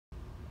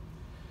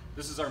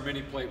This is our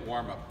mini plate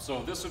warm-up.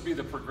 So this would be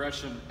the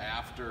progression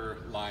after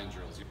line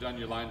drills. You've done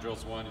your line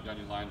drills 1, you've done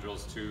your line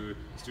drills 2,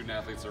 student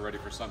athletes are ready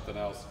for something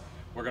else.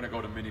 We're gonna go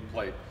to mini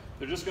plate.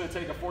 They're just gonna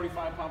take a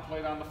 45-pound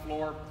plate on the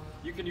floor.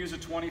 You can use a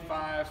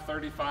 25,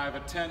 35, a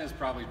 10 is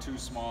probably too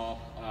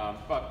small,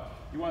 but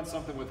you want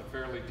something with a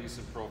fairly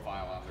decent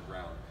profile on the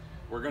ground.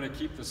 We're gonna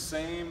keep the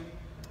same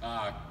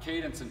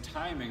cadence and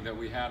timing that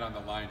we had on the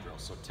line drill.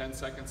 So 10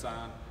 seconds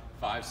on,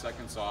 5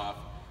 seconds off,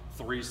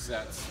 3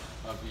 sets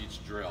of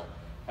each drill.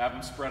 Have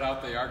them spread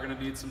out. They are going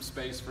to need some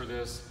space for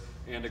this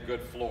and a good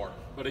floor.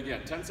 But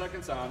again, 10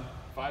 seconds on,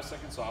 5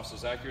 seconds off. So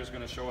Zach here is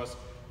going to show us.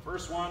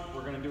 First one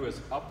we're going to do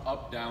is up,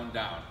 up, down,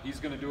 down.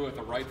 He's going to do it with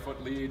a right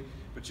foot lead,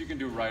 but you can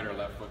do right or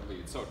left foot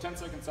lead. So 10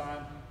 seconds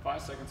on,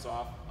 5 seconds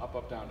off, up,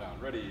 up, down, down.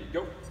 Ready,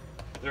 go.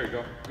 There you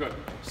go. Good.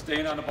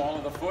 Staying on the ball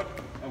of the foot,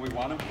 and we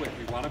want him quick.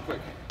 We want him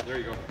quick. There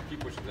you go.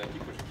 Keep pushing, Zach.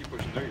 Keep pushing, keep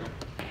pushing. There you go.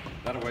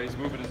 That way he's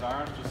moving his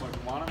arms just like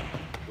we want him.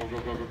 Go, go,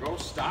 go, go, go.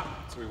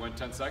 Stop. So we went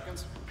 10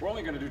 seconds. We're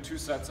only going to do 2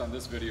 sets on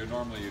this video.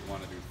 Normally you'd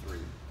want to do 3.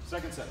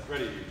 Second set.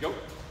 Ready, go.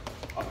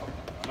 Up, up,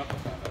 down, down, up,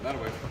 up, down, down.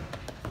 That way.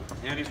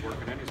 And he's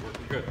working, and he's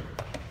working. Good.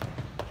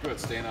 Good.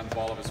 Staying on the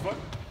ball of his foot.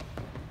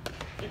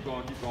 Keep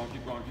going, keep going,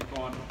 keep going, keep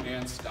going.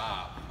 And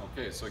stop.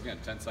 Okay, so again,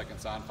 10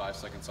 seconds on, 5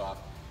 seconds off.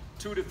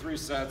 2 to 3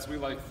 sets. We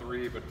like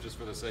 3, but just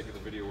for the sake of the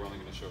video, we're only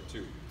going to show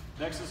 2.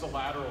 Next is a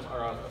lateral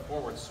or a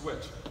forward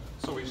switch.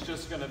 So he's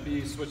just going to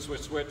be switch,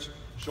 switch, switch.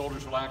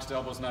 Shoulders relaxed,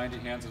 elbows 90,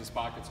 hands in his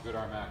pockets, good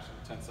arm action.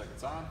 10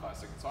 seconds on, 5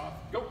 seconds off,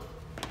 go.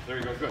 There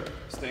you go, good.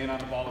 Staying on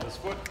the ball of his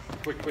foot.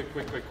 Quick, quick,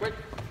 quick, quick, quick.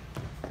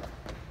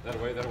 That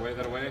away, that away,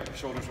 that away.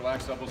 Shoulders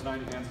relaxed, elbows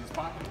 90, hands in his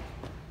pocket.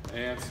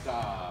 And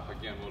stop.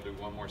 Again, we'll do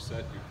 1 more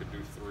set. You could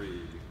do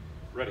 3.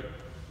 Ready,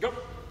 go.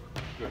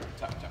 Good,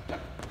 tap, tap,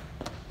 tap.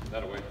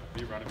 That away.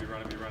 Be running, be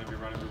running, be running, be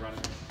running, be running.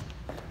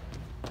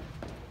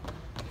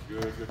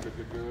 Good, good, good,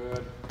 good,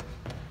 good.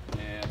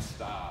 And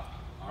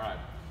stop. All right.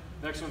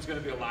 Next one's going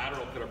to be a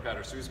lateral pitter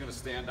patter. So he's going to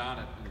stand on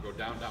it and go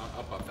down, down,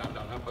 up, up, down,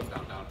 down, up, up,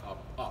 down, down,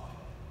 up, up.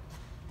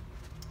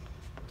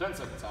 10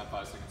 seconds on,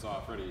 5 seconds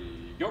off.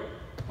 Ready, go.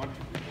 1, 2,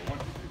 3, 4. 1,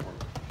 2, 3,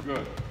 4.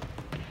 Good.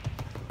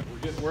 We're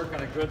getting work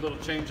on a good little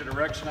change of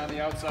direction on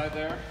the outside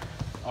there.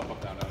 Up,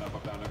 up, down, down, up,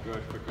 up, down, down.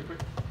 Good. Quick, quick, quick.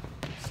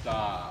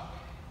 Stop.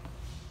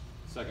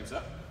 Second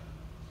set.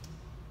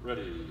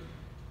 Ready,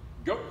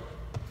 go.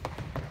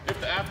 If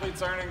the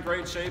athletes aren't in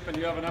great shape and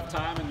you have enough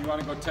time and you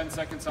want to go 10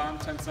 seconds on,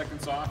 10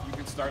 seconds off, you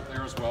can start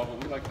there as well,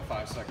 but we like the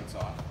 5 seconds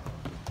off.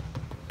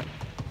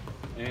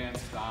 And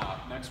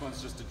stop. Next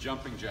one's just a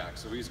jumping jack.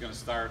 So he's going to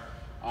start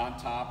on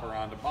top or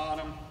on the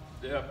bottom.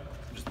 Yep.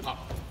 Just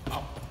up,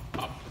 up,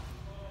 up.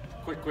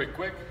 Quick, quick,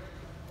 quick.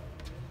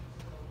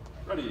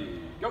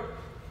 Ready, go.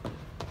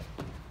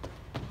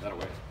 That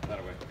away, that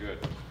away. Good.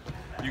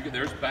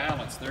 There's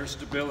balance, there's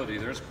stability,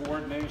 there's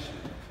coordination,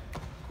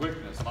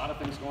 quickness, a lot of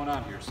things going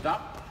on here.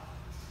 Stop.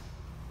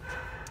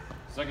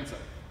 Second set.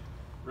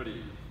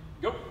 Ready,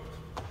 go.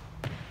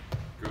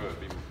 Good.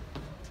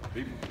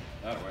 Be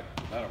that away,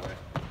 that away.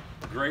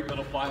 Great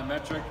little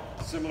plyometric,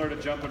 similar to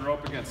jumping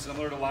rope again,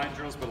 similar to line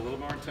drills, but a little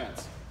more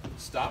intense.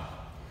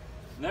 Stop.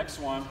 Next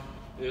one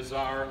is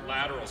our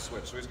lateral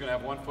switch. So he's going to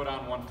have 1 foot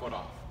on, 1 foot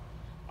off.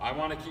 I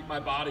want to keep my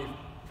body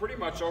pretty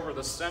much over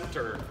the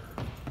center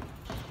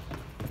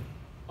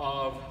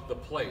of the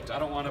plate. I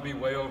don't want to be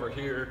way over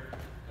here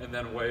and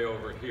then way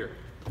over here.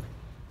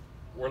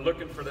 We're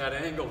looking for that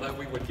angle that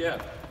we would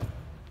get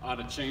on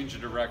a change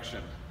of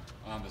direction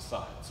on the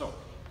side. So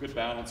good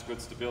balance,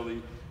 good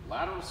stability.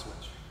 Lateral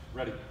switch.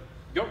 Ready,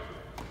 go.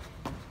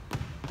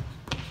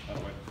 That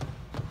away,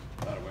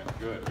 that away.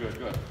 Good, good,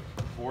 good.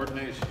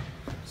 Coordination,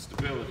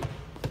 stability,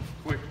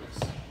 quickness.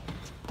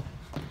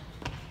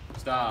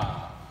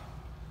 Stop.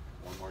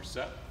 1 more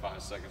set,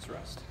 5 seconds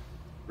rest.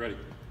 Ready,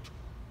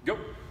 go.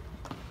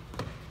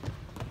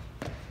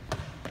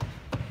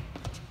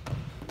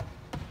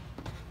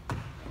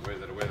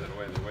 That away, that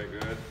away, that away,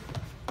 good.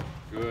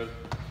 Good.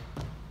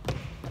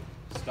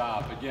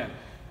 Stop. Again,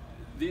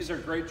 these are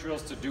great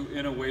drills to do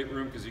in a weight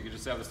room because you can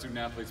just have the student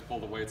athletes pull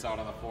the weights out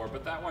on the floor.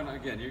 But that one,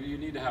 again, you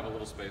need to have a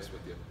little space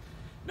with you.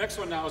 Next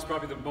one now is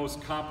probably the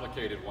most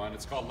complicated one.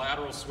 It's called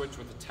lateral switch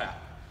with a tap.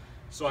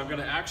 So I'm going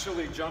to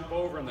actually jump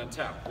over and then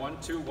tap.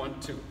 1, 2, 1,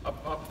 2.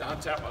 Up, up,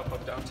 down, tap, up,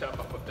 up, down, tap,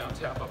 up, up, down,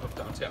 tap, up, up,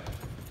 down, tap.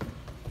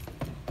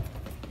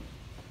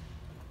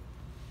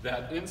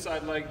 That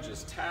inside leg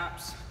just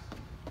taps.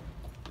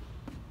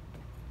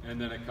 And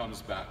then it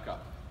comes back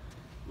up.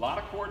 A lot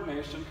of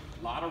coordination,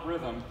 a lot of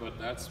rhythm, but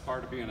that's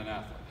part of being an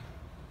athlete.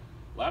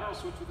 Lateral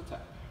switch with a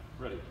tap.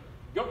 Ready,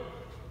 go.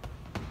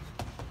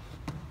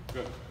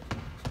 Good.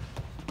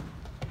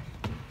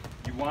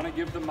 You want to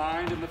give the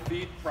mind and the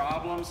feet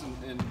problems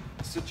and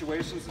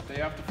situations that they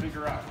have to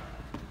figure out.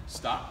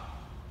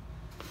 Stop.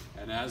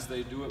 And as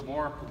they do it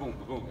more, boom,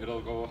 boom,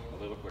 it'll go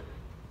a little quicker.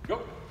 Go.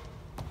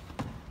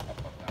 Up,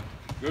 up, down.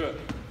 Good.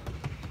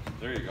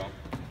 There you go.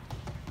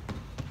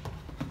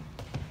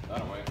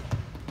 That away,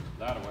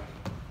 that away.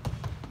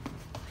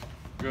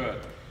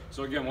 Good.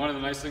 So again, one of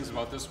the nice things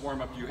about this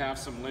warm-up, you have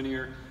some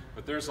linear, but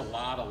but there's a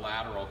lot of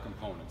lateral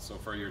components. So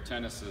for your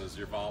tennises,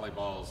 your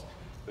volleyballs,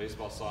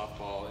 baseball,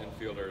 softball,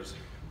 infielders,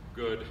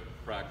 good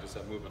practice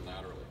at moving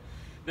laterally.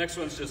 Next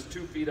one's just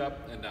 2 feet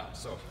up and down.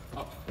 So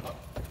up, up.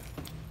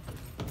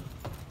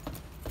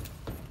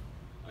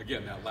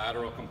 Again, that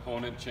lateral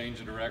component, change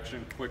of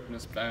direction,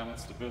 quickness,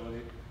 balance,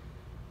 stability.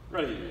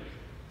 Ready,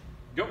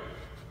 go.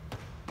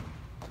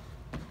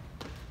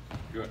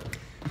 Good.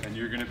 And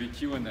you're going to be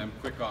cueing them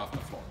quick off the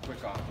floor,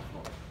 quick off the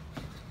floor.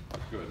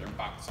 Good, they're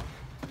bouncing.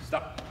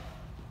 Stop.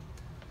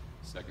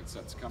 Second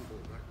set's coming.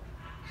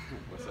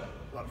 What's that?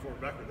 A lot of forward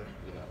backward there.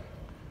 Yeah.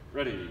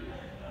 Ready,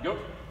 go.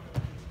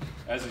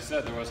 As he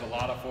said, there was a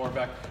lot of forward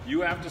back.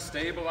 You have to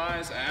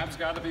stabilize, abs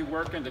got to be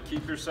working to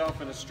keep yourself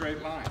in a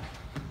straight line.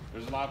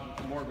 There's a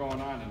lot more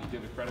going on than you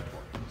give it credit for.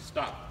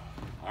 Stop.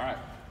 All right.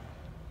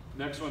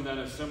 Next one then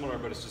is similar,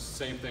 but it's just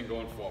the same thing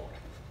going forward.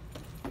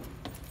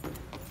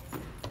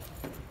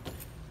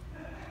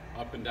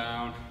 Up and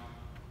down,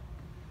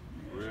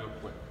 real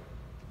quick.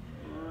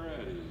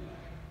 Ready,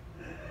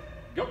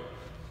 go.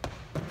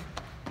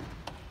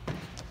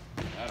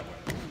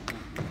 Thataway.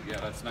 Yeah,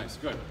 that's nice,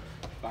 good.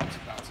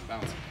 Bouncing, bouncing,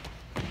 bouncing.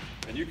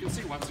 And you can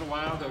see once in a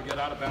while they'll get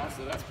out of balance,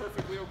 so that's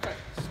perfectly okay.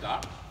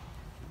 Stop,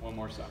 one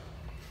more set.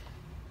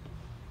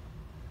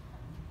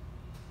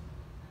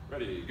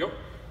 Ready, go.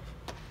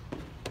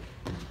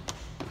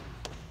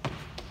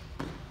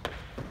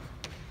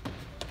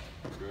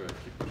 Good,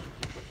 keep pushing,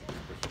 keep pushing,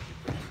 keep pushing,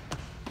 keep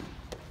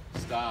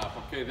pushing.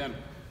 Stop, okay, then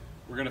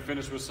we're gonna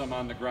finish with some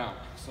on the ground.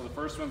 So the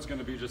first one's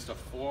gonna be just a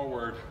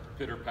forward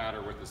pitter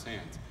patter with his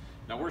hands.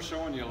 Now we're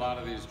showing you a lot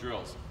of these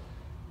drills.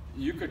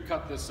 You could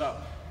cut this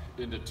up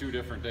into 2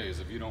 different days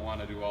if you don't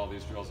wanna do all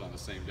these drills on the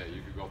same day.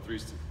 You could go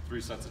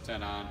three sets of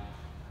 10 on,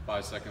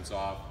 5 seconds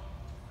off,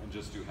 and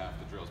just do half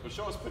the drills. But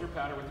show us pitter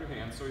patter with your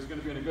hands. So he's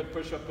gonna be in a good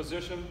push-up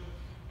position,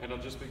 and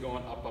he'll just be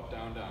going up, up,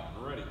 down, down.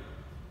 Ready,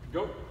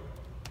 go.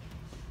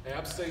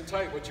 Abs stay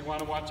tight. What you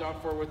wanna watch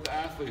out for with the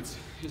athletes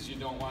is you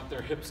don't want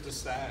their hips to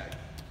sag.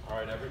 All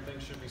right, everything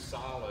should be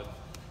solid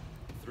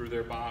through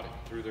their body,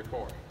 through their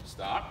core.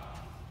 Stop,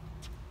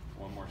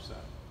 one more set.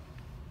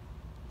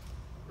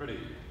 Ready,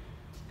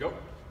 go.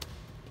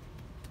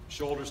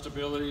 Shoulder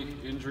stability,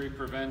 injury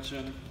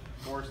prevention,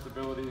 core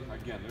stability.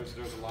 Again,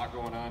 there's a lot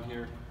going on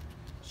here.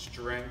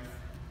 Strength,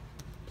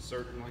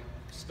 certainly.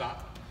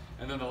 Stop.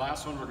 And then the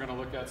last one we're going to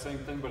look at, same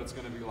thing, but it's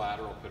going to be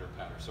lateral pitter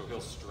patter. So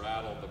he'll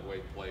straddle the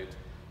weight plate,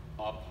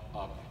 up,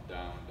 up,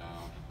 down,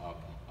 down,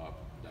 up, up,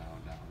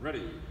 down, down.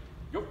 Ready,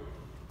 go.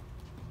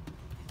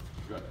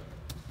 Good.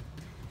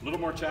 A little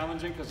more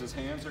challenging because his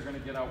hands are going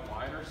to get out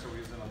wider, so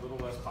he's in a little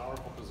less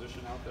powerful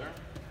position out there.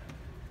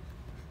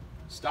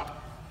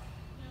 Stop.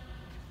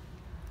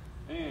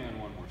 And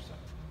one more set.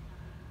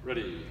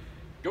 Ready,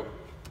 go.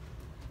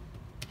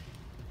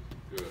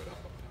 Good, up,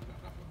 up, down, down,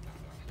 up, up, down,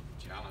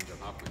 down. Challenge them,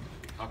 how quick can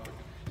it be, how quick?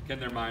 Can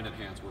their mind and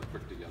hands work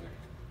quick together?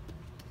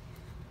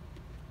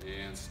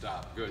 And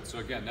stop, good. So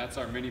again, that's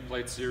our mini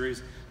plate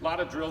series. A lot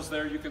of drills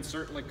there. You can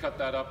certainly cut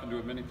that up into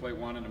a mini plate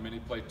 1 and a mini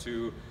plate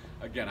 2.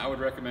 Again, I would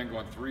recommend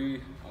going 3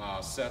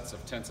 sets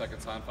of 10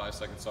 seconds on, 5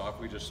 seconds off.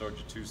 We just showed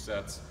you 2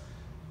 sets.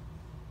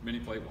 Mini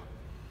plate 1.